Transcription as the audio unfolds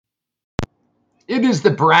It is the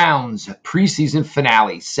Browns preseason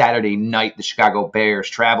finale Saturday night. The Chicago Bears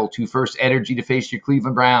travel to First Energy to face your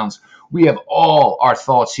Cleveland Browns. We have all our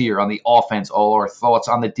thoughts here on the offense, all our thoughts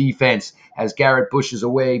on the defense as Garrett Bush is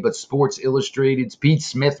away, but Sports Illustrated's Pete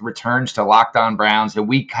Smith returns to Locked On Browns, and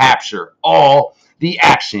we capture all the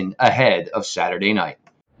action ahead of Saturday night.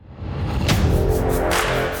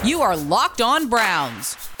 You are Locked On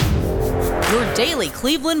Browns, your daily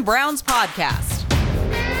Cleveland Browns podcast.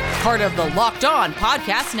 Part of the Locked On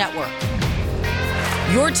Podcast Network.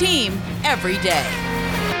 Your team every day.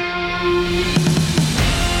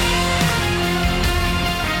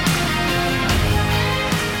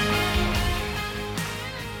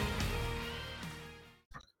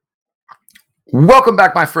 Welcome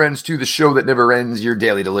back, my friends, to the show that never ends, your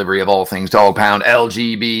daily delivery of all things Dog Pound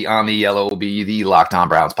LGB on the LOB, the Locked On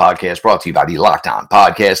Browns podcast, brought to you by the Locked On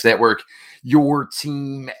Podcast Network. Your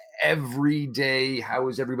team every day. How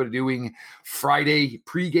is everybody doing? Friday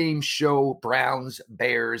pregame show, Browns,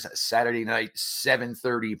 Bears, Saturday night,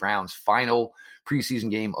 7:30, Browns final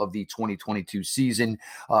preseason game of the 2022 season.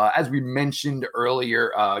 As we mentioned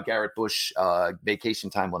earlier, Garrett Bush,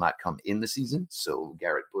 vacation time will not come in the season. So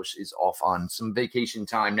Garrett Bush is off on some vacation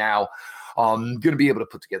time now. Going to be able to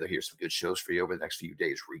put together here some good shows for you over the next few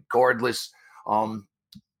days regardless.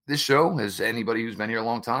 This show, as anybody who's been here a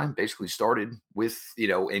long time, basically started with,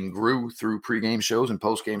 and grew through pregame shows and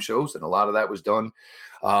postgame shows. And a lot of that was done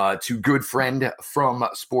to good friend from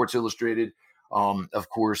Sports Illustrated. Of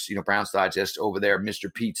course, Browns Digest over there,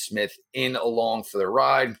 Mr. Pete Smith in along for the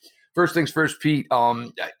ride. First things first, Pete,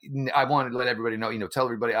 I wanted to let everybody know, tell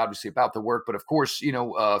everybody obviously about the work. But of course,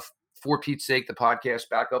 for Pete's sake, the podcast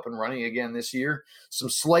back up and running again this year. Some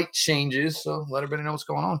slight changes. So let everybody know what's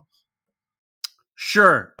going on.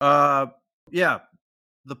 Sure. Yeah.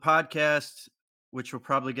 The podcast, which will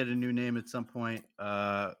probably get a new name at some point.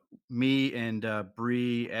 Me and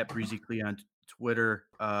Bree at Breezy Clee on Twitter.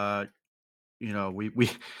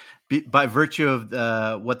 We by virtue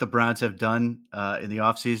of what the Browns have done in the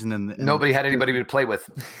offseason and nobody had anybody to play with.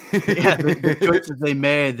 Yeah, the choices they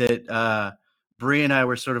made that Bree and I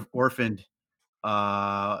were sort of orphaned.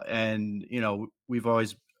 And we've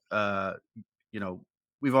always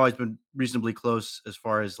been reasonably close as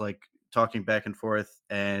far as like talking back and forth,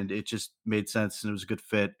 and it just made sense and it was a good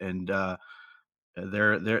fit. And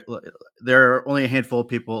there are only a handful of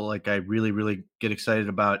people like I really, really get excited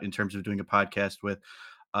about in terms of doing a podcast with.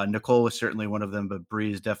 Nicole was certainly one of them, but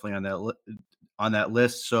Bree is definitely on that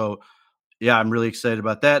list. So yeah, I'm really excited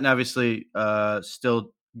about that. And obviously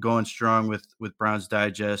still going strong with Browns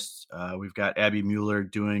Digest. We've got Abby Mueller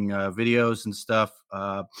doing videos and stuff.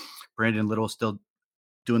 Brandon Little still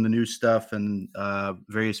doing the new stuff and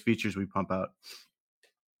various features we pump out.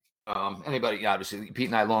 Anybody, obviously, Pete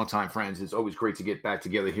and I, longtime friends. It's always great to get back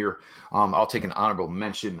together here. I'll take an honorable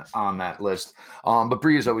mention on that list. But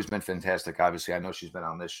Bree has always been fantastic. Obviously, I know she's been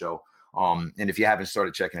on this show. And if you haven't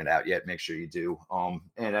started checking it out yet, make sure you do.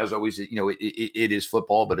 And as always, it is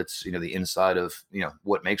football, but it's, the inside of,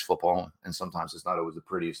 what makes football. And sometimes it's not always the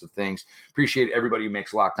prettiest of things. Appreciate everybody who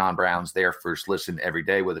makes Locked On Browns their first listen every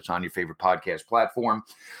day, whether it's on your favorite podcast platform.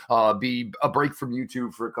 Be a break from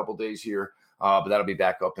YouTube for a couple days here. But that'll be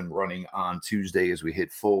back up and running on Tuesday as we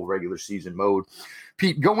hit full regular season mode.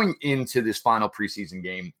 Pete, going into this final preseason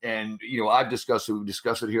game, and, we've discussed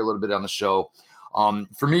it here a little bit on the show.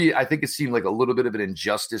 For me, I think it seemed like a little bit of an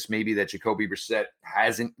injustice, maybe that Jacoby Brissett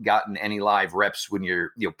hasn't gotten any live reps when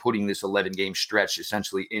you're, putting this 11-game stretch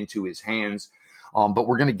essentially into his hands. But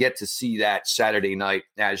we're going to get to see that Saturday night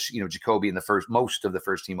as, Jacoby in most of the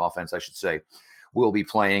first team offense, I should say, will be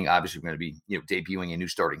playing. Obviously, we're going to be, debuting a new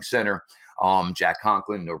starting center. Jack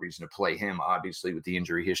Conklin, no reason to play him, obviously, with the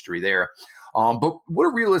injury history there. But what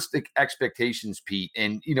are realistic expectations, Pete?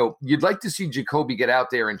 And, you'd like to see Jacoby get out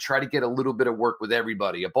there and try to get a little bit of work with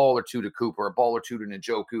everybody, a ball or two to Cooper, a ball or two to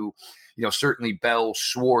Njoku, certainly Bell,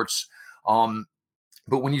 Schwartz.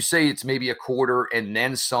 But when you say it's maybe a quarter and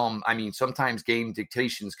then some, I mean, sometimes game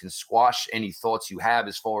dictations can squash any thoughts you have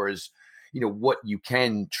as far as, what you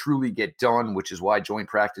can truly get done, which is why joint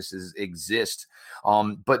practices exist.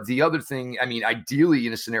 But the other thing, I mean, ideally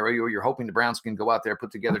in a scenario, you're hoping the Browns can go out there,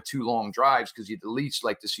 put together 2 long drives, because you'd at least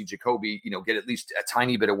like to see Jacoby, get at least a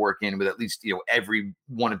tiny bit of work in with at least, every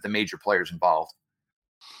one of the major players involved.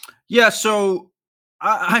 Yeah. So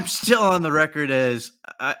I'm still on the record as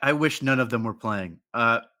I wish none of them were playing.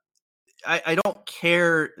 I don't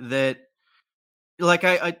care that, like,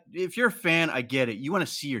 if you're a fan, I get it. You want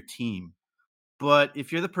to see your team. But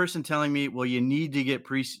if you're the person telling me, well, you need to get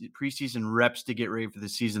preseason reps to get ready for the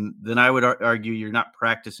season, then I would argue you're not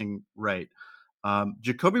practicing right.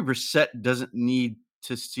 Jacoby Brissett doesn't need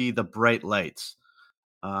to see the bright lights.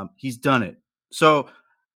 He's done it. So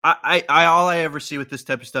I all I ever see with this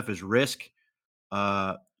type of stuff is risk.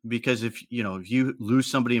 Because if you lose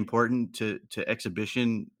somebody important to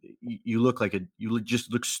exhibition, you look like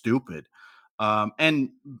just look stupid. And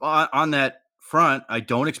on that front, I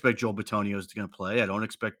don't expect Joel Bitonio is going to play. I don't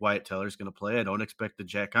expect Wyatt Teller is going to play. I don't expect that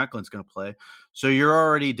Jack Conklin's going to play. So you're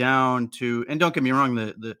already down to, and don't get me wrong,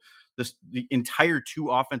 the entire 2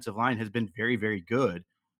 offensive line has been very, very good,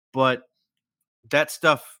 but that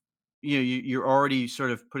stuff, you're already sort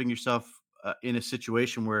of putting yourself in a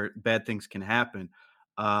situation where bad things can happen.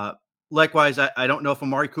 Likewise, I don't know if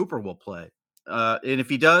Amari Cooper will play. And if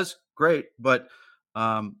he does, great. But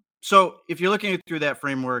so if you're looking through that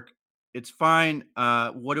framework, it's fine.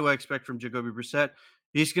 What do I expect from Jacoby Brissett?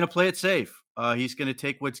 He's going to play it safe. He's going to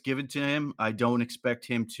take what's given to him. I don't expect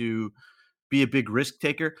him to be a big risk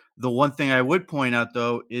taker. The one thing I would point out,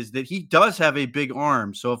 though, is that he does have a big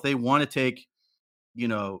arm. So if they want to take,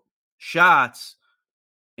 shots,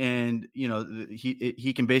 and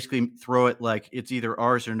he can basically throw it like it's either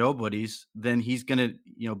ours or nobody's, then he's going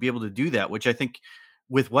to be able to do that, which I think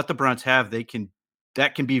with what the Browns have,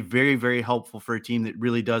 that can be very, very helpful for a team that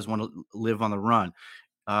really does want to live on the run.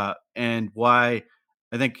 And why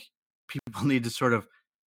I think people need to sort of,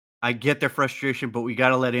 I get their frustration, but we got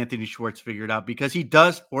to let Anthony Schwartz figure it out, because he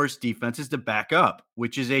does force defenses to back up,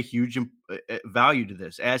 which is a huge value to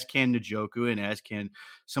this, as can Njoku and as can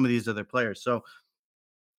some of these other players. So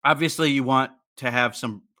obviously you want to have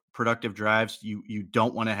some productive drives. You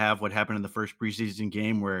don't want to have what happened in the first preseason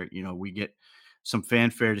game where, we get some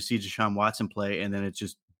fanfare to see Deshaun Watson play, and then it's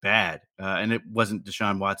just bad. And it wasn't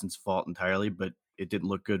Deshaun Watson's fault entirely, but it didn't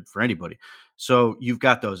look good for anybody. So you've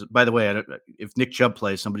got those. By the way, if Nick Chubb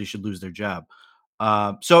plays, somebody should lose their job.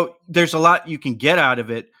 So there's a lot you can get out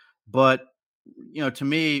of it. But, to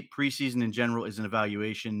me, preseason in general is an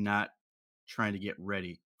evaluation, not trying to get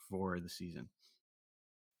ready for the season.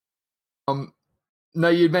 No,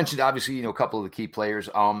 you mentioned obviously, a couple of the key players.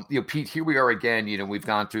 Pete, here we are again. We've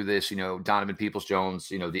gone through this. Donovan Peoples-Jones.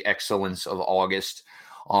 The excellence of August.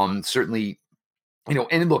 Certainly,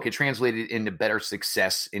 and look, it translated into better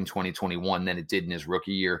success in 2021 than it did in his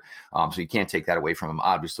rookie year. So you can't take that away from him.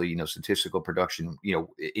 Obviously, statistical production,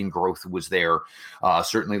 in growth was there.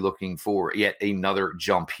 Certainly looking for yet another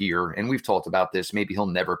jump here. And we've talked about this. Maybe he'll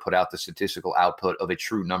never put out the statistical output of a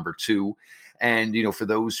true number 2. And, for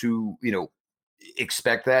those who,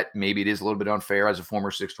 expect that, maybe it is a little bit unfair as a former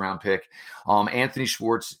 6th round pick. Anthony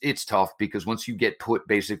Schwartz, it's tough because once you get put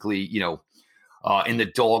basically, in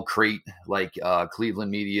the dog crate, like Cleveland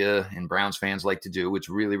media and Browns fans like to do, it's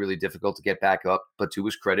really, really difficult to get back up. But to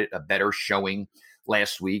his credit, a better showing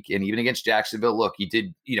last week, and even against Jacksonville. Look, he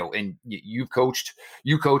did, and you coach.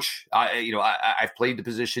 I've played the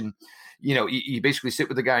position. You basically sit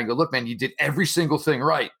with the guy and go, look, man, you did every single thing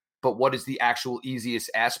right. But what is the actual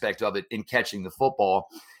easiest aspect of it in catching the football?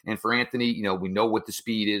 And for Anthony, we know what the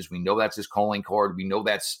speed is. We know that's his calling card. We know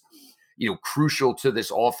that's, crucial to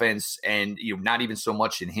this offense, and, not even so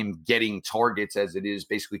much in him getting targets as it is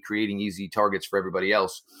basically creating easy targets for everybody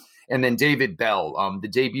else. And then David Bell, the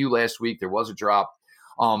debut last week, there was a drop.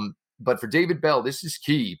 But for David Bell, this is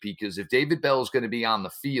key, because if David Bell is going to be on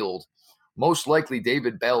the field, most likely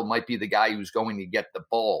David Bell might be the guy who's going to get the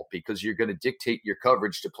ball, because you're going to dictate your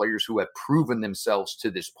coverage to players who have proven themselves to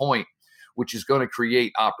this point, which is going to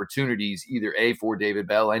create opportunities either A, for David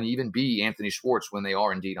Bell, and even B, Anthony Schwartz, when they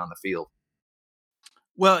are indeed on the field.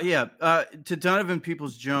 Well, yeah, to Donovan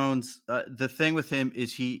Peoples-Jones, the thing with him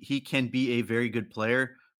is he can be a very good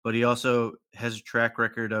player, but he also has a track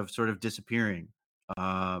record of sort of disappearing,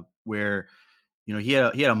 where, he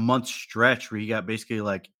had a month stretch where he got basically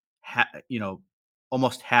like,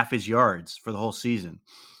 almost half his yards for the whole season.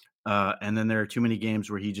 And then there are too many games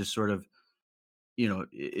where he just sort of,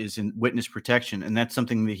 is in witness protection. And that's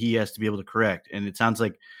something that he has to be able to correct. And it sounds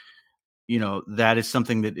like, that is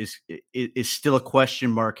something that is still a question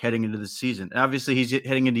mark heading into the season. And obviously he's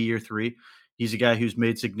heading into year 3. He's a guy who's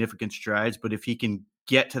made significant strides, but if he can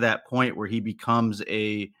get to that point where he becomes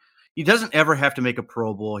he doesn't ever have to make a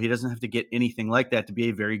Pro Bowl. He doesn't have to get anything like that to be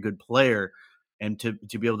a very good player and to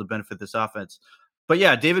be able to benefit this offense. But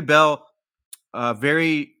yeah, David Bell,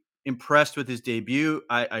 very impressed with his debut.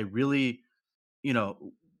 I really,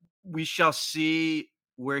 we shall see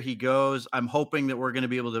where he goes. I'm hoping that we're going to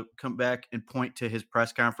be able to come back and point to his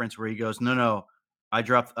press conference where he goes, no, I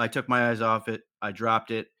took my eyes off it. I dropped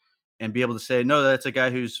it, and be able to say, no, that's a guy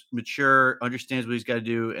who's mature, understands what he's got to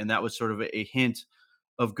do. And that was sort of a hint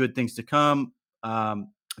of good things to come.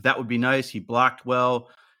 That would be nice. He blocked well.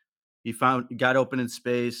 He got open in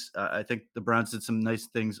space. I think the Browns did some nice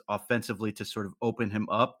things offensively to sort of open him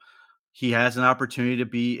up. He has an opportunity to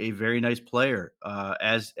be a very nice player,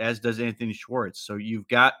 as does Anthony Schwartz. So you've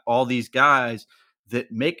got all these guys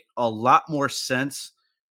that make a lot more sense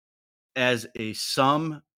as a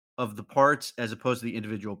sum of the parts as opposed to the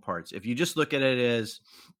individual parts. If you just look at it as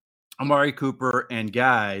Amari Cooper and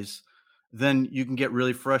guys, then you can get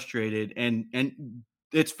really frustrated, and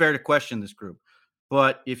it's fair to question this group.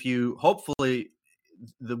 But if you hopefully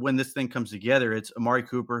when this thing comes together, it's Amari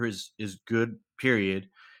Cooper is good, period.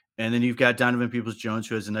 And then you've got Donovan Peoples-Jones,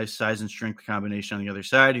 who has a nice size and strength combination on the other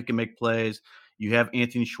side, who can make plays. You have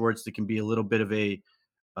Anthony Schwartz that can be a little bit of a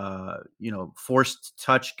forced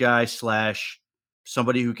touch guy /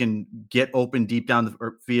 somebody who can get open deep down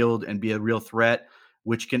the field and be a real threat,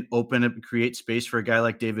 which can open up and create space for a guy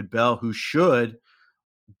like David Bell, who should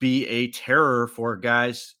be a terror for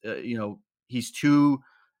guys. He's too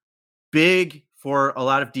big for a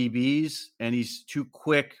lot of DBs, and he's too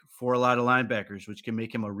quick for a lot of linebackers, which can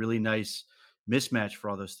make him a really nice mismatch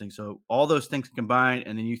for all those things. So all those things combined,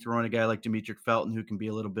 and then you throw in a guy like Demetric Felton, who can be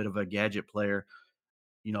a little bit of a gadget player.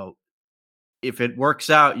 If it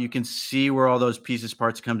works out, you can see where all those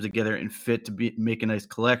parts come together and fit to make a nice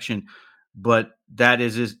collection. But that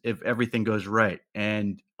is if everything goes right.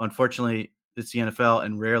 And unfortunately, it's the NFL,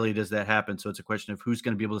 and rarely does that happen. So it's a question of who's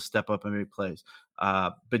going to be able to step up and make plays.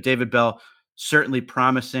 But David Bell, certainly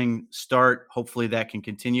promising start. Hopefully that can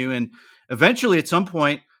continue. And eventually, at some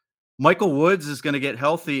point, Michael Woods is going to get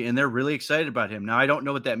healthy, and they're really excited about him. Now, I don't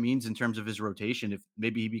know what that means in terms of his rotation, if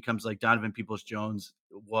maybe he becomes like Donovan Peoples-Jones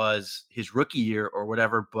was his rookie year or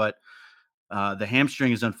whatever, but the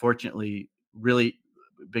hamstring is unfortunately really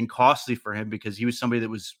been costly for him because he was somebody that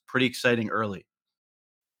was pretty exciting early.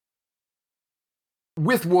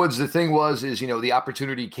 With Woods, the thing is, the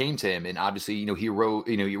opportunity came to him, and obviously, he rose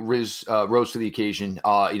to the occasion.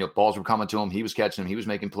 Balls were coming to him. He was catching them. He was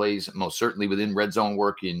making plays, most certainly within red zone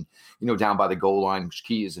work and, down by the goal line, which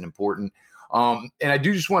key is important. And I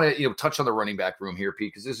do just want to, touch on the running back room here,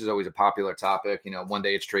 Pete, because this is always a popular topic. One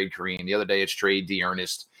day it's trade Kareem, the other day it's trade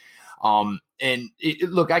D'Ernest.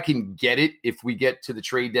 Look, I can get it if we get to the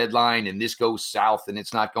trade deadline and this goes south and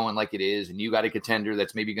it's not going like it is, and you got a contender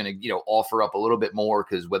that's maybe going to, offer up a little bit more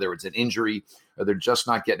because whether it's an injury or they're just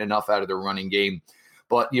not getting enough out of their running game.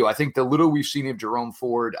 But, I think the little we've seen of Jerome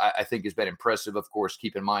Ford, I think has been impressive. Of course,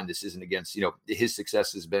 keep in mind, this isn't against, his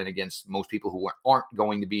success has been against most people who aren't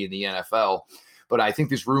going to be in the NFL. But I think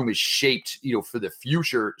this room is shaped, for the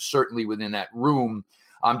future, certainly within that room.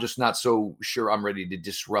 I'm just not so sure I'm ready to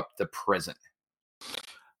disrupt the present.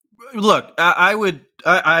 Look,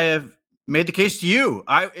 I have made the case to you.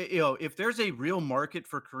 If there's a real market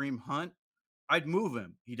for Kareem Hunt, I'd move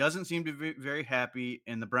him. He doesn't seem to be very happy,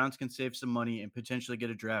 and the Browns can save some money and potentially get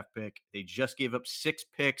a draft pick. They just gave up 6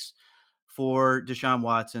 picks for Deshaun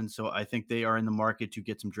Watson, so I think they are in the market to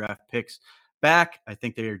get some draft picks back. I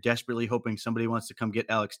think they are desperately hoping somebody wants to come get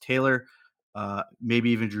Alex Taylor,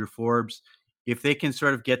 maybe even Drew Forbes. If they can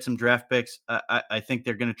sort of get some draft picks, I think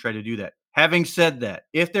they're going to try to do that. Having said that,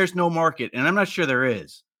 if there's no market, and I'm not sure there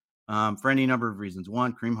is, for any number of reasons.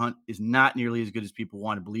 One, Kareem Hunt is not nearly as good as people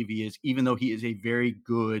want to believe he is, even though he is a very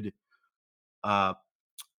good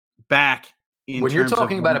back. When you're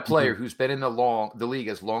talking about a player who's been in the league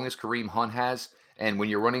as long as Kareem Hunt has, and when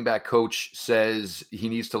your running back coach says he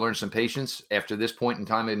needs to learn some patience after this point in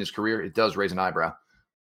time in his career, it does raise an eyebrow.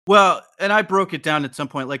 Well, and I broke it down at some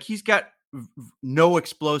point. Like, he's got no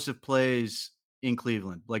explosive plays in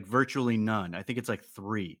Cleveland, like virtually none. I think it's like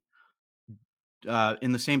 3.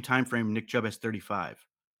 In the same time frame, Nick Chubb has 35.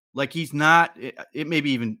 Like, he's not. It may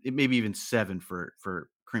be even 7 for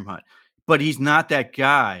Kareem Hunt, but he's not that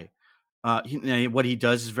guy. What he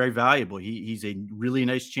does is very valuable. He's a really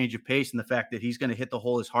nice change of pace, and the fact that he's going to hit the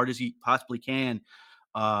hole as hard as he possibly can,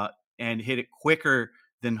 and hit it quicker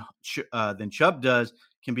than Chubb does,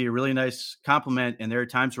 can be a really nice compliment. And there are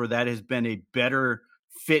times where that has been a better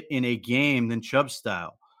fit in a game than Chubb's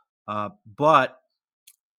style. But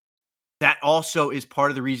that also is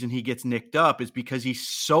part of the reason he gets nicked up, is because he's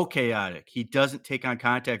so chaotic. He doesn't take on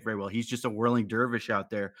contact very well. He's just a whirling dervish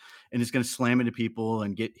out there, and is going to slam into people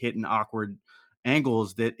and get hit in awkward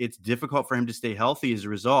angles that it's difficult for him to stay healthy as a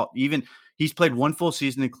result. Even he's played 1 full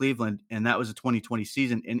season in Cleveland, and that was a 2020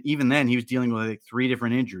 season. And even then he was dealing with like 3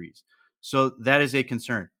 different injuries. So that is a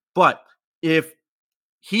concern. But if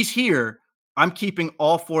he's here, I'm keeping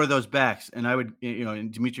all 4 of those backs. And I would,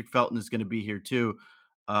 and Demetric Felton is going to be here too.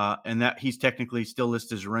 And that he's technically still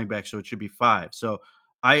listed as a running back, so it should be 5. So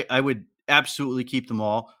I would absolutely keep them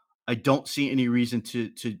all. I don't see any reason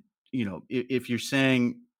to if you're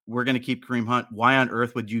saying we're going to keep Kareem Hunt, why on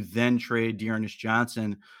earth would you then trade Dearness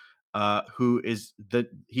Johnson, who is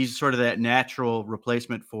he's sort of that natural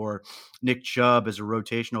replacement for Nick Chubb as a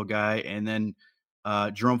rotational guy. And then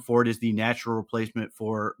Jerome Ford is the natural replacement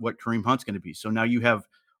for what Kareem Hunt's going to be. So now you have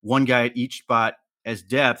one guy at each spot as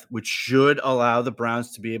depth, which should allow the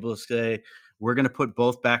Browns to be able to say, we're going to put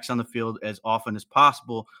both backs on the field as often as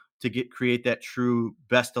possible to create that true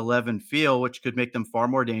best 11 feel, which could make them far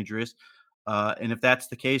more dangerous. And if that's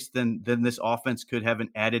the case, then this offense could have an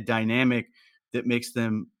added dynamic that makes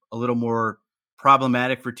them a little more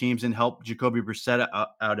problematic for teams and help Jacoby Brissett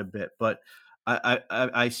out a bit. But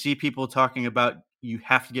I see people talking about you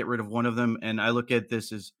have to get rid of one of them, and I look at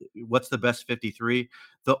this as what's the best 53?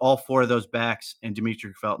 All four of those backs and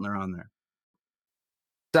Demetric Felton are on there.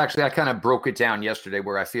 Actually, I kind of broke it down yesterday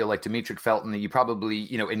where I feel like Demetric Felton, you probably,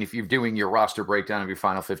 and if you're doing your roster breakdown of your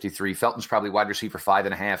final 53, Felton's probably wide receiver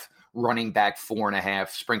 5.5, running back 4.5,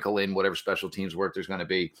 sprinkle in whatever special teams work there's going to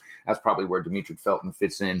be. That's probably where Demetric Felton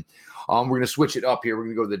fits in. We're going to switch it up here. We're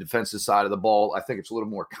going to go to the defensive side of the ball. I think it's a little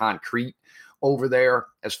more concrete over there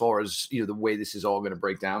as far as, the way this is all going to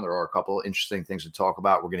break down. There are a couple of interesting things to talk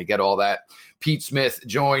about. We're going to get all that. Pete Smith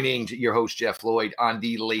joining your host, Jeff Lloyd, on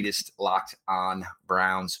the latest Locked On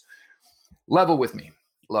Browns. Level with me.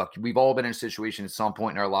 Look, we've all been in a situation at some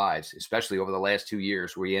point in our lives, especially over the last 2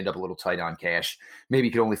 years, where you end up a little tight on cash. Maybe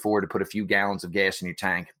you can only afford to put a few gallons of gas in your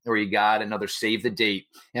tank, or you got another save the date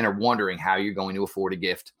and are wondering how you're going to afford a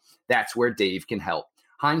gift. That's where Dave can help.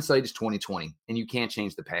 Hindsight is 20/20, and you can't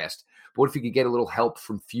change the past. But what if you could get a little help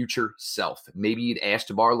from future self? Maybe you'd ask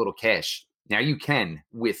to borrow a little cash. Now you can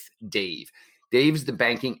with Dave. Dave is the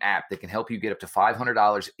banking app that can help you get up to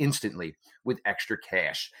 $500 instantly with extra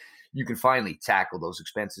cash. You can finally tackle those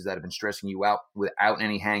expenses that have been stressing you out without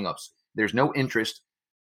any hangups. There's no interest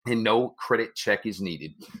and no credit check is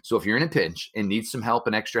needed. So if you're in a pinch and need some help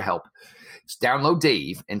and extra help, download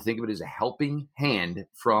Dave and think of it as a helping hand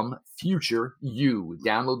from future you.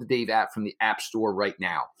 Download the Dave app from the App Store right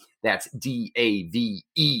now. That's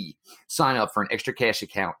DAVE. Sign up for an extra cash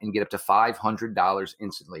account and get up to $500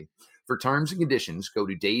 instantly. For terms and conditions, go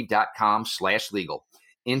to dave.com/legal.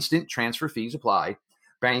 Instant transfer fees apply.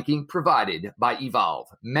 Banking provided by Evolve,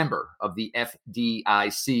 member of the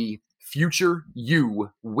FDIC. Future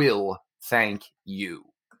you will thank you.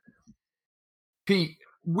 Pete,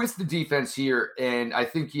 with the defense here, and I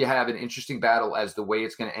think you have an interesting battle as the way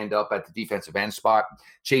it's going to end up at the defensive end spot.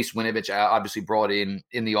 Chase Winovich obviously brought in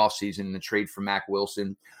the offseason in the trade for Mack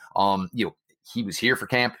Wilson. He was here for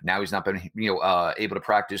camp. Now he's not been, able to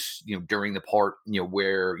practice, during the part,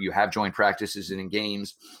 where you have joint practices and in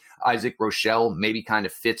games. Isaac Rochelle maybe kind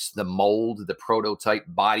of fits the mold, the prototype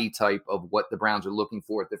body type of what the Browns are looking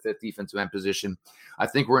for at the fifth defensive end position. I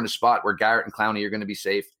think we're in a spot where Garrett and Clowney are going to be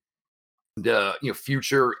safe. The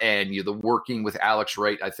future and the working with Alex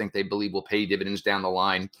Wright, I think they believe will pay dividends down the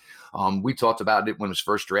line. We talked about it when it was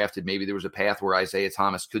first drafted. Maybe there was a path where Isaiah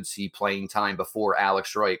Thomas could see playing time before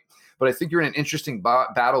Alex Wright. But I think you're in an interesting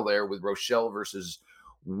battle there with Rochelle versus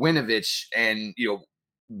Winovich. And,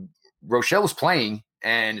 Rochelle is playing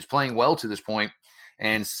and is playing well to this point.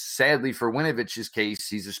 And sadly for Winovich's case,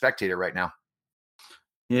 he's a spectator right now.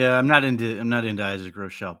 Yeah, I'm not into Isaac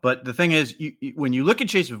Rochelle. But the thing is, when you look at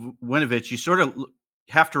Chase Winovich, you sort of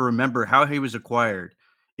have to remember how he was acquired.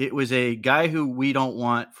 It was a guy who we don't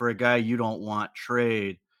want for a guy you don't want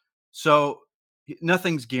trade. So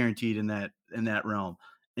nothing's guaranteed in that realm.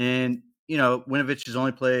 And, Winovich has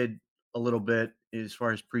only played a little bit as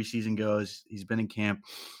far as preseason goes. He's been in camp.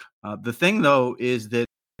 The thing, though, is that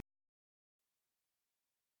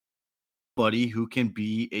somebody who can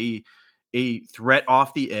be a threat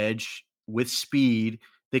off the edge with speed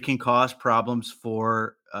that can cause problems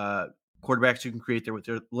for quarterbacks who can create there with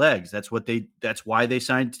their legs. That's why they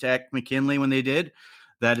signed Takk McKinley when they did.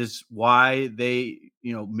 That is why they,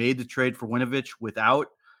 made the trade for Winovich without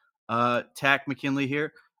Takk McKinley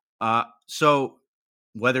here. So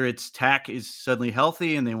whether it's Takk is suddenly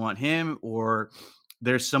healthy and they want him, or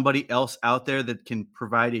there's somebody else out there that can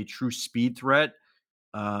provide a true speed threat,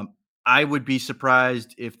 I would be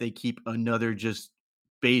surprised if they keep another just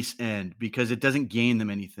base end, because it doesn't gain them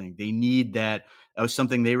anything. They need that. That was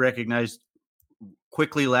something they recognized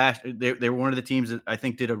quickly they were one of the teams that I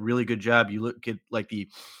think did a really good job. You look at like the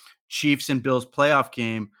Chiefs and Bills playoff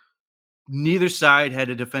game, neither side had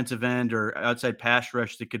a defensive end or outside pass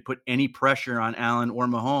rush that could put any pressure on Allen or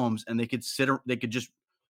Mahomes, and they could just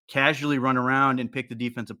casually run around and pick the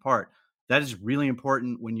defense apart. That is really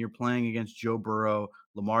important when you're playing against Joe Burrow,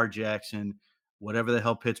 Lamar Jackson, whatever the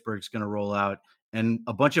hell Pittsburgh's going to roll out, and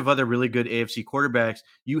a bunch of other really good AFC quarterbacks.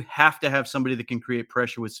 You have to have somebody that can create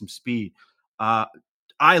pressure with some speed.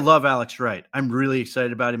 I love Alex Wright. I'm really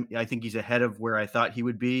excited about him. I think he's ahead of where I thought he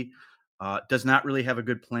would be. Does not really have a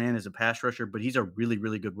good plan as a pass rusher, but he's a really,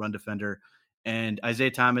 really good run defender. And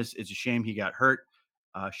Isaiah Thomas, it's a shame he got hurt.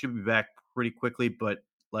 Should be back pretty quickly, but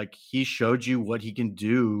like he showed you what he can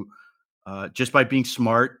do just by being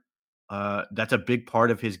smart. That's a big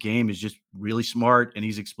part of his game, is just really smart, and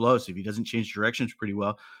he's explosive. He doesn't change directions pretty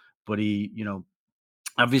well, but he,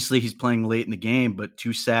 obviously he's playing late in the game, but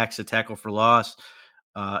 2 sacks, a tackle for loss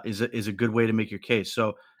is a good way to make your case.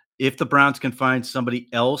 So if the Browns can find somebody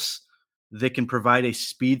else that can provide a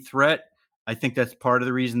speed threat, I think that's part of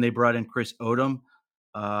the reason they brought in Chris Odom.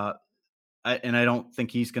 And I don't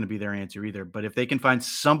think he's going to be their answer either. But if they can find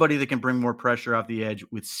somebody that can bring more pressure off the edge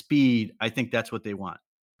with speed, I think that's what they want.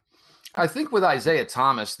 I think with Isaiah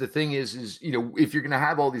Thomas, the thing is, if you're going to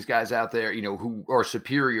have all these guys out there, who are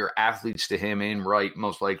superior athletes to him in Wright,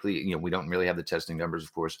 most likely, we don't really have the testing numbers,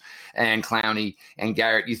 of course, and Clowney and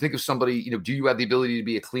Garrett, you think of somebody, do you have the ability to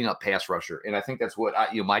be a cleanup pass rusher? And I think that's what,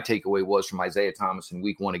 my takeaway was from Isaiah Thomas in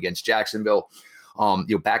week 1 against Jacksonville.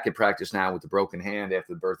 Back at practice now with the broken hand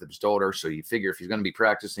after the birth of his daughter. So you figure if he's going to be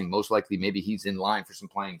practicing, most likely maybe he's in line for some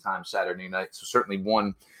playing time Saturday night. So certainly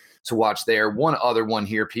one to watch there. One other one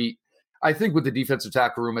here, Pete. I think with the defensive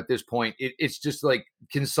tackle room at this point, it's just like,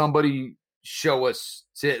 can somebody show us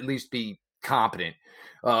to at least be competent?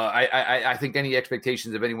 I think any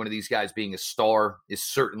expectations of any one of these guys being a star is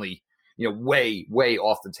certainly, way, way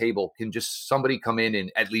off the table. Can just somebody come in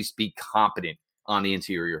and at least be competent on the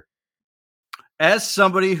interior? As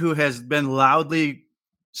somebody who has been loudly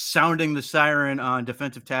sounding the siren on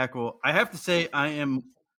defensive tackle, I have to say I am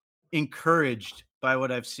encouraged by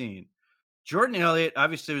what I've seen. Jordan Elliott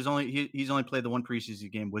obviously he's only played the one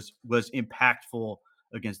preseason game, was impactful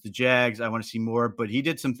against the Jags. I want to see more, but he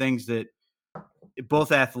did some things that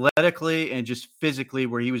both athletically and just physically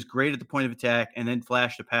where he was great at the point of attack and then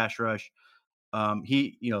flashed a pass rush.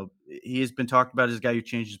 He has been talked about as a guy who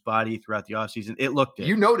changed his body throughout the offseason. It looked it.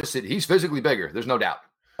 You notice it. He's physically bigger. There's no doubt.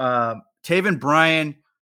 Taven Bryan.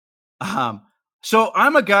 So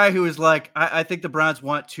I'm a guy who is like, I think the Browns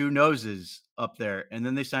want 2 noses up there. And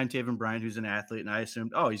then they signed Taven Bryan, who's an athlete. And I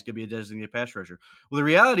assumed, he's going to be a designated pass rusher. Well, the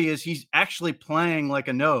reality is he's actually playing like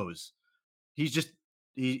a nose. He's just,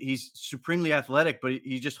 he's supremely athletic, but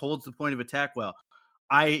he just holds the point of attack well.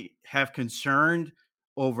 I have concerned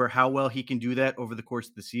over how well he can do that over the course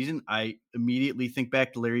of the season. I immediately think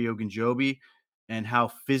back to Larry Ogunjobi and how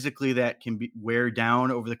physically that can wear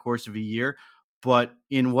down over the course of a year. But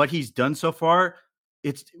in what he's done so far,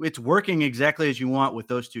 it's working exactly as you want with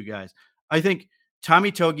those 2 guys. I think Tommy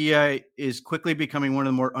Togiai is quickly becoming one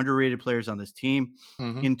of the more underrated players on this team.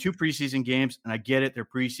 In 2 preseason games, and I get it, they're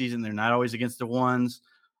preseason, they're not always against the ones,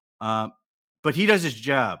 but he does his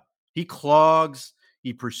job. He clogs,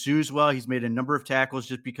 he pursues well, he's made a number of tackles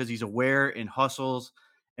just because he's aware and hustles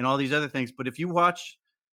and all these other things. But if you watch,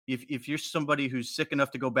 if you're somebody who's sick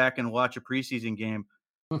enough to go back and watch a preseason game,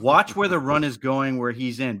 watch where the run is going, where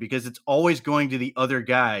he's in, because it's always going to the other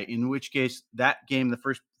guy, in which case that game, the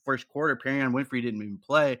first quarter, Perrion Winfrey didn't even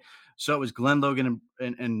play. So it was Glenn Logan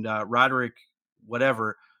and Roderick,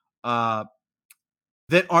 whatever, that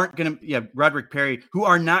aren't going to, Roderick Perry, who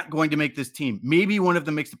are not going to make this team. Maybe one of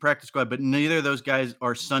them makes the practice squad, but neither of those guys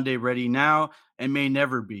are Sunday ready now and may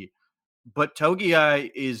never be. But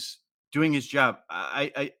Togiai is doing his job.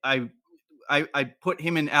 I put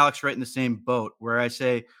him and Alex Wright in the same boat, where I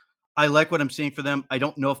say, I like what I'm seeing for them. I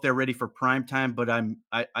don't know if they're ready for prime time, but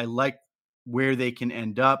I like where they can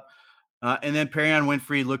end up. And then Perrion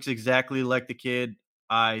Winfrey looks exactly like the kid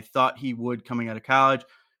I thought he would coming out of college.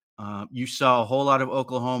 You saw a whole lot of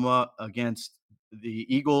Oklahoma against the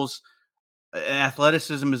Eagles.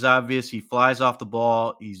 Athleticism is obvious. He flies off the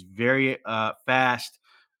ball. He's very fast,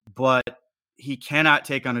 but he cannot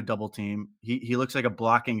take on a double team. He looks like a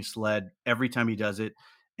blocking sled every time he does it.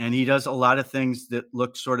 And he does a lot of things that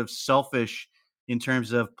look sort of selfish in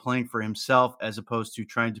terms of playing for himself as opposed to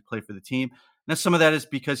trying to play for the team. Now, some of that is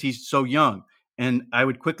because he's so young. And I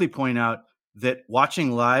would quickly point out that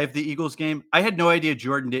watching live the Eagles game, I had no idea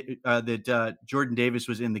Jordan Davis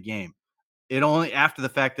was in the game. It only after the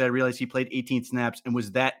fact that I realized he played 18 snaps and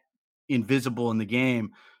was that invisible in the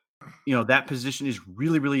game. That position is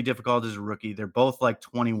really, really difficult as a rookie. They're both like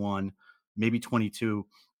 21, maybe 22.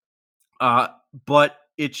 But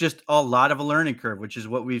it's just a lot of a learning curve, which is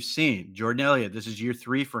what we've seen. Jordan Elliott, this is year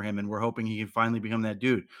 3 for him, and we're hoping he can finally become that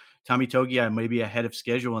dude. Tommy Togiai may be ahead of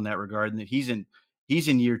schedule in that regard, and that he's in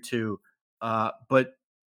year 2. But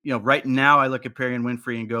right now I look at Perrion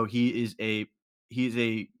Winfrey and go, he's a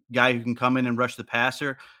guy who can come in and rush the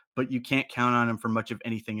passer, but you can't count on him for much of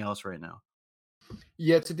anything else right now.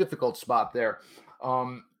 Yeah, it's a difficult spot there.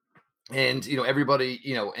 And, everybody,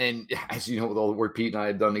 and as you know, with all the work Pete and I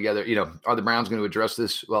have done together, are the Browns going to address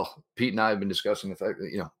this? Well, Pete and I have been discussing the fact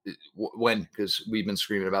that, when, because we've been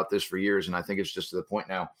screaming about this for years. And I think it's just to the point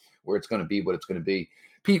now where it's going to be what it's going to be.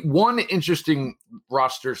 Pete, one interesting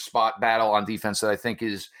roster spot battle on defense that I think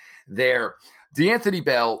is there. DeAnthony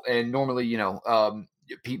Bell, and normally,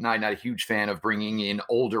 Pete and I are not a huge fan of bringing in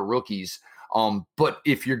older rookies. But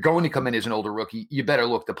if you're going to come in as an older rookie, you better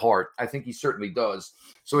look the part. I think he certainly does.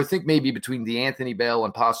 So I think maybe between DeAnthony Bell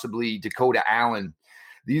and possibly Dakota Allen,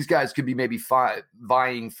 these guys could be maybe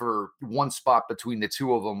vying for one spot between the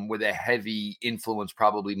two of them with a heavy influence,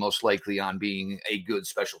 probably most likely on being a good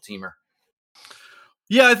special teamer.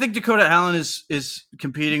 Yeah, I think Dakota Allen is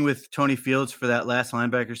competing with Tony Fields for that last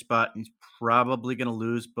linebacker spot. He's probably going to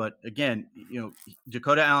lose, but again,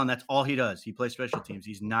 Dakota Allen, that's all he does. He plays special teams.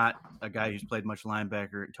 He's not a guy who's played much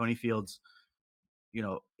linebacker. Tony Fields,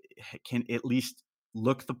 can at least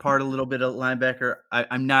look the part a little bit of linebacker.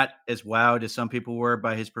 I'm not as wowed as some people were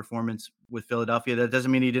by his performance with Philadelphia. That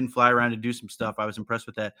doesn't mean he didn't fly around and do some stuff. I was impressed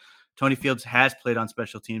with that. Tony Fields has played on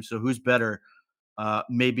special teams, so who's better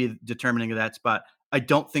maybe determining that spot. I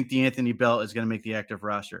don't think DeAnthony Bell is going to make the active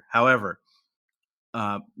roster. However,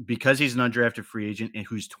 because he's an undrafted free agent and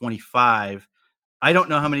who's 25, I don't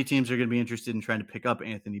know how many teams are going to be interested in trying to pick up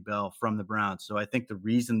Anthony Bell from the Browns. So I think the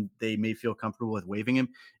reason they may feel comfortable with waiving him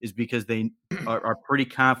is because they are pretty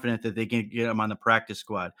confident that they can get him on the practice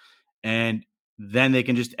squad. And then they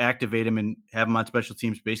can just activate him and have him on special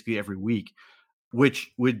teams basically every week,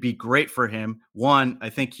 which would be great for him. One, I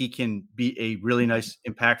think he can be a really nice,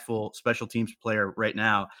 impactful special teams player right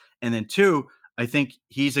now. And then two, I think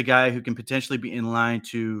he's a guy who can potentially be in line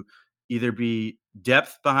to either be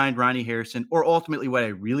depth behind Ronnie Harrison, or ultimately what I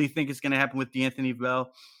really think is going to happen with DeAnthony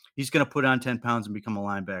Bell, he's going to put on 10 pounds and become a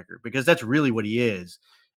linebacker, because that's really what he is.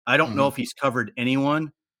 I don't know if he's covered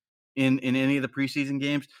anyone in any of the preseason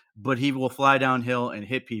games, but he will fly downhill and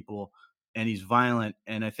hit people, and he's violent.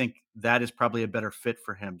 And I think that is probably a better fit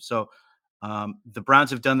for him. So the Browns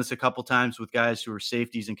have done this a couple times with guys who were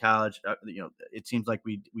safeties in college. It seems like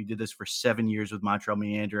we did this for 7 years with Montreal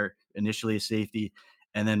Meander, initially a safety,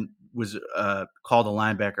 and then was called a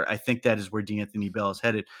linebacker. I think that is where DeAnthony Bell is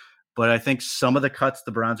headed. But I think some of the cuts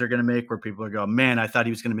the Browns are going to make, where people are going, man, I thought he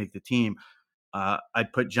was going to make the team.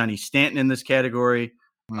 I'd put Johnny Stanton in this category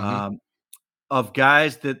of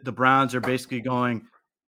guys that the Browns are basically going,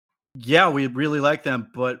 yeah, we really like them,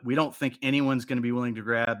 but we don't think anyone's going to be willing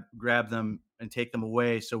to grab them and take them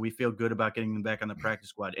away. So we feel good about getting them back on the practice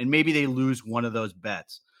squad. And maybe they lose one of those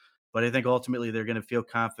bets, but I think ultimately they're going to feel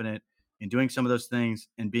confident in doing some of those things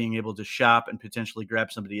and being able to shop and potentially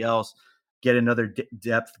grab somebody else, get another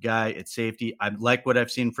depth guy at safety. I like what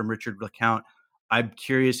I've seen from Richard LeCounte. I'm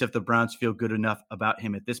curious if the Browns feel good enough about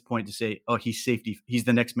him at this point to say, oh, he's safety, he's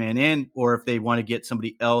the next man in, or if they want to get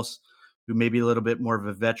somebody else who may be a little bit more of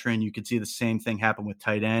a veteran. You could see the same thing happen with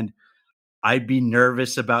tight end. I'd be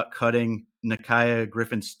nervous about cutting Nakia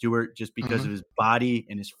Griffin-Stewart just because of his body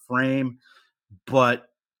and his frame, but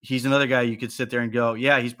he's another guy you could sit there and go,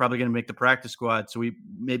 yeah, he's probably going to make the practice squad. So we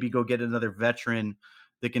maybe go get another veteran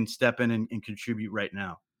that can step in and contribute right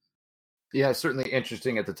now. Yeah, certainly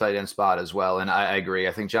interesting at the tight end spot as well. And I agree.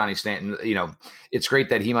 I think Johnny Stanton, it's great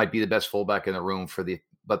that he might be the best fullback in the room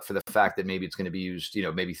but for the fact that maybe it's going to be used,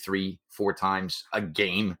 maybe 3-4 times a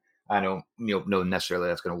game. I don't know necessarily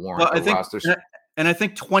that's going to warrant the rosters. And I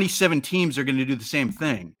think 27 teams are going to do the same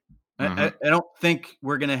thing. I don't think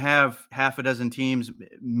we're going to have half a dozen teams.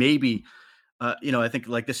 Maybe, I think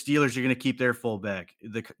like the Steelers are going to keep their fullback.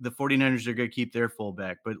 The 49ers are going to keep their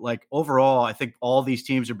fullback. But like overall, I think all these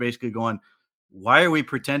teams are basically going, why are we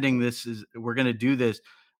pretending we're going to do this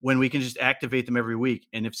when we can just activate them every week?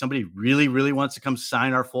 And if somebody really, really wants to come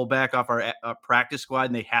sign our fullback off our practice squad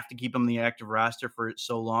and they have to keep them in the active roster for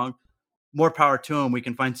so long, more power to them. We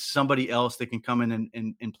can find somebody else that can come in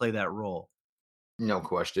and play that role. No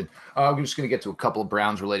question. I'm just going to get to a couple of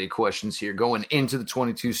Browns-related questions here. Going into the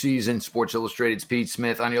 22 season, Sports Illustrated's Pete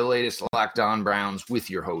Smith on your latest Locked On Browns with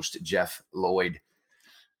your host, Jeff Lloyd.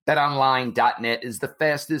 BetOnline.net is the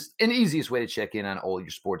fastest and easiest way to check in on all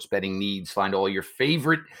your sports betting needs. Find all your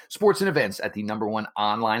favorite sports and events at the #1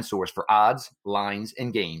 online source for odds, lines,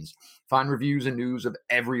 and games. Find reviews and news of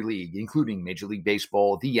every league, including Major League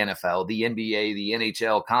Baseball, the NFL, the NBA, the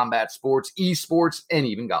NHL, combat sports, esports, and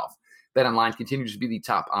even golf. BetOnline continues to be the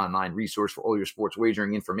top online resource for all your sports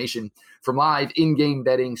wagering information. From live in-game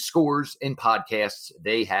betting, scores, and podcasts,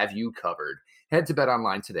 they have you covered. Head to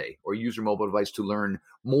BetOnline today or use your mobile device to learn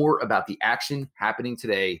more about the action happening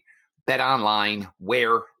today. BetOnline,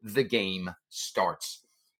 where the game starts.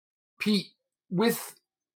 Pete, with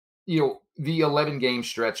the 11 game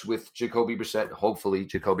stretch with Jacoby Brissett, hopefully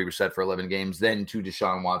Jacoby Brissett for 11 games, then to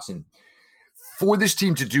Deshaun Watson. For this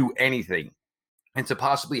team to do anything and to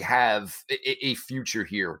possibly have a future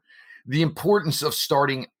here, the importance of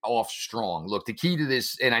starting off strong. Look, the key to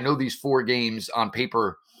this, and I know these 4 games on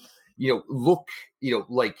paper, look,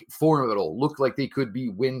 like formidable, look like they could be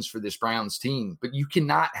wins for this Browns team, but you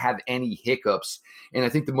cannot have any hiccups. And I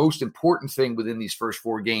think the most important thing within these first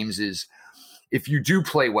 4 games is if you do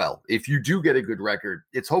play well, if you do get a good record,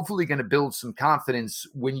 it's hopefully going to build some confidence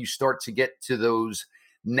when you start to get to those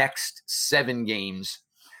next 7 games,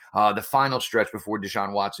 the final stretch before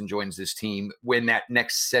Deshaun Watson joins this team, when that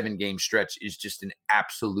next 7 game stretch is just an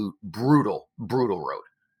absolute brutal road.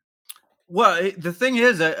 Well, the thing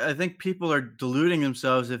is, I think people are deluding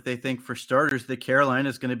themselves if they think, for starters, that Carolina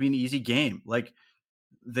is going to be an easy game. Like,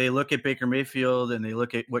 they look at Baker Mayfield and they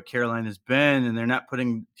look at what Carolina's been, and they're not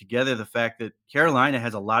putting together the fact that Carolina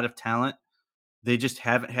has a lot of talent. They just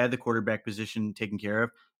haven't had the quarterback position taken care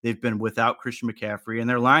of. They've been without Christian McCaffrey, and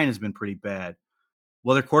their line has been pretty bad.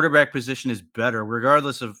 Well, their quarterback position is better,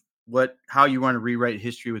 regardless of how you want to rewrite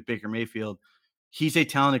history with Baker Mayfield. He's a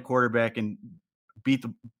talented quarterback and beat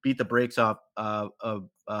the brakes off of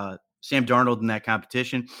Sam Darnold in that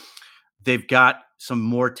competition. They've got some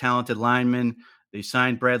more talented linemen. They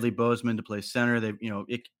signed Bradley Bozeman to play center. They've,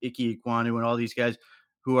 Ike Ekwonu and all these guys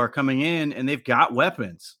who are coming in, and they've got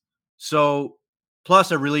weapons. So,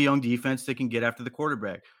 plus a really young defense that can get after the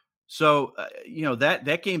quarterback. So,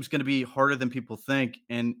 that game's going to be harder than people think.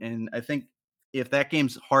 And I think if that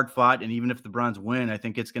game's hard fought, and even if the Browns win, I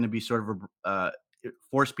think it's going to be sort of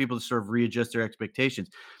force people to sort of readjust their expectations.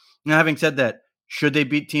 Now, having said that, should they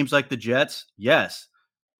beat teams like the Jets? Yes.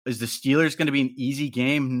 Is the Steelers going to be an easy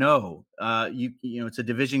game? No. It's a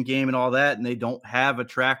division game and all that, and they don't have a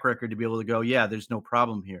track record to be able to go, yeah, there's no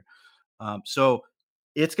problem here. So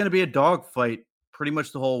it's going to be a dogfight pretty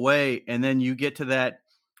much the whole way. And then you get to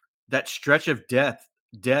that stretch of death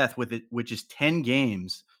with it, which is 10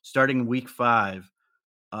 games starting week 5.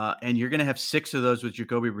 And you're going to have 6 of those with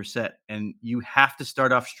Jacoby Brissett, and you have to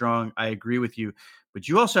start off strong. I agree with you, but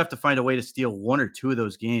you also have to find a way to steal 1 or 2 of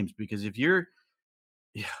those games, because if you're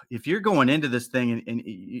going into this thing and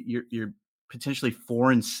you're potentially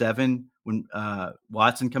 4-7 when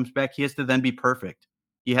Watson comes back, he has to then be perfect.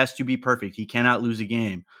 He has to be perfect. He cannot lose a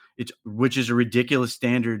game, which is a ridiculous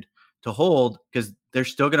standard to hold, because they're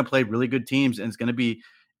still going to play really good teams, and it's going to be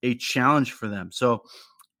a challenge for them. So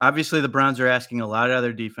obviously the Browns are asking a lot out of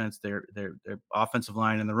their defense, their offensive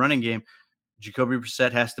line, and the running game. Jacoby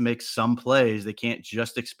Brissett has to make some plays. They can't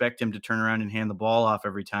just expect him to turn around and hand the ball off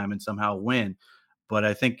every time and somehow win. But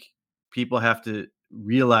I think people have to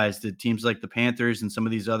realize that teams like the Panthers and some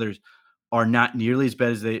of these others are not nearly as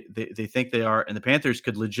bad as they think they are. And the Panthers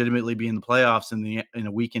could legitimately be in the playoffs in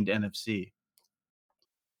a weakened NFC.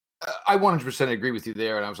 I 100% agree with you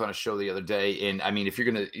there. And I was on a show the other day. And I mean, if you're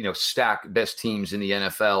going to, stack best teams in the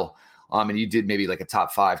NFL, and you did maybe like a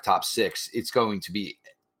top 5, top 6, it's going to be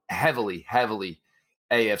heavily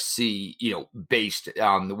AFC, based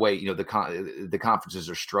on the way, the conferences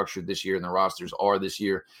are structured this year and the rosters are this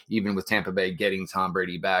year, even with Tampa Bay getting Tom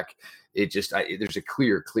Brady back. There's a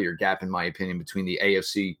clear gap, in my opinion, between the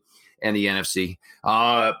AFC and the NFC.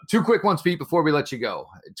 2 quick ones, Pete, before we let you go.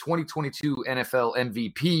 2022 NFL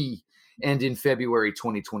MVP, and in February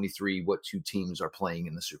 2023, what 2 teams are playing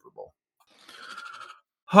in the Super Bowl?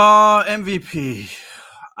 MVP.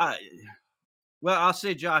 Well, I'll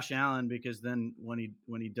say Josh Allen, because then when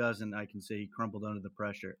he doesn't, I can say he crumbled under the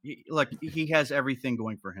pressure. He has everything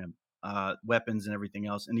going for him, weapons and everything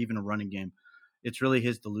else, and even a running game. It's really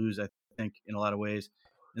his to lose, I think, in a lot of ways.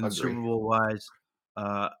 In the Super Bowl wise,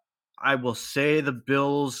 I will say the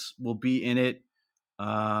Bills will be in it,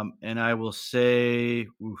 and I will say,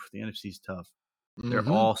 the NFC's tough. Mm-hmm. They're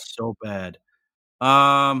all so bad.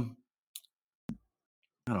 I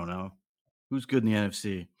don't know who's good in the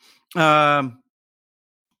NFC.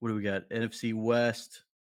 What do we got? NFC West.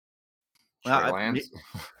 Rams.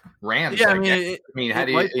 Yeah, how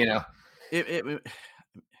do you,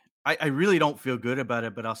 I really don't feel good about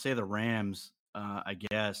it, but I'll say the Rams, I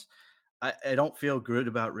guess. I don't feel good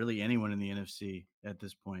about really anyone in the NFC at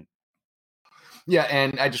this point. Yeah,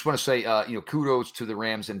 and I just want to say, kudos to the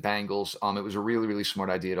Rams and Bengals. It was a really, really smart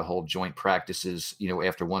idea to hold joint practices,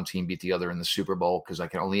 after one team beat the other in the Super Bowl, because I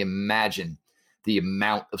can only imagine the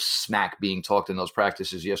amount of smack being talked in those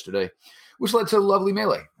practices yesterday, which led to the lovely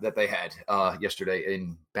melee that they had yesterday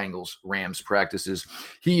in Bengals-Rams practices.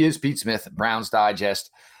 He is Pete Smith, Browns Digest,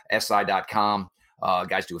 SI.com.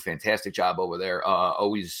 Guys do a fantastic job over there.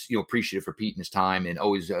 Always, appreciative for Pete and his time, and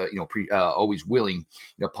always, always willing,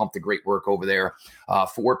 pump the great work over there.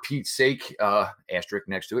 For Pete's sake, asterisk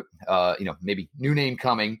next to it, maybe new name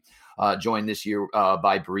coming, joined this year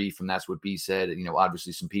by Bree from That's What B Said. And,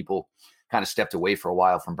 obviously some people kind of stepped away for a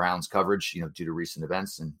while from Browns coverage, due to recent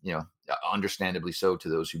events, and, understandably so to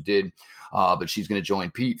those who did. But she's going to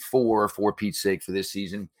join Pete for Pete's sake for this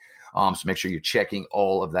season. So make sure you're checking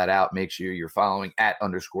all of that out. Make sure you're following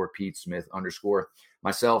 @_Pete Smith_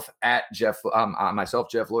 myself Jeff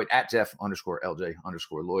Lloyd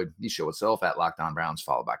 @Jeff_LJ_Lloyd. The show itself @Locked On Browns.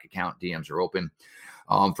 Follow back account. DMs are open.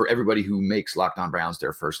 For everybody who makes Locked On Browns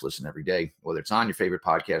their first listen every day, whether it's on your favorite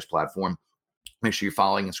podcast platform, make sure you're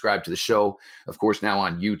following and subscribe to the show. Of course, now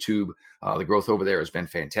on YouTube, the growth over there has been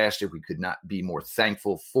fantastic. We could not be more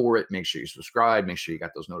thankful for it. Make sure you subscribe. Make sure you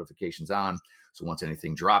got those notifications on. So once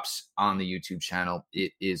anything drops on the YouTube channel,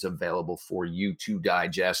 it is available for you to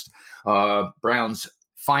digest. Browns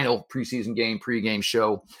final preseason game, pregame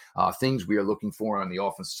show. Things we are looking for on the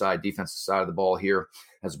offensive side, defensive side of the ball here.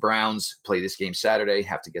 As Browns play this game Saturday,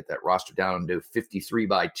 have to get that roster down to 53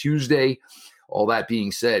 by Tuesday. All that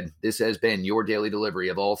being said, this has been your daily delivery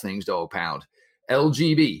of all things Dog Pound.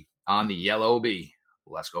 LGB on the Yellow B.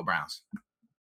 Let's go Browns.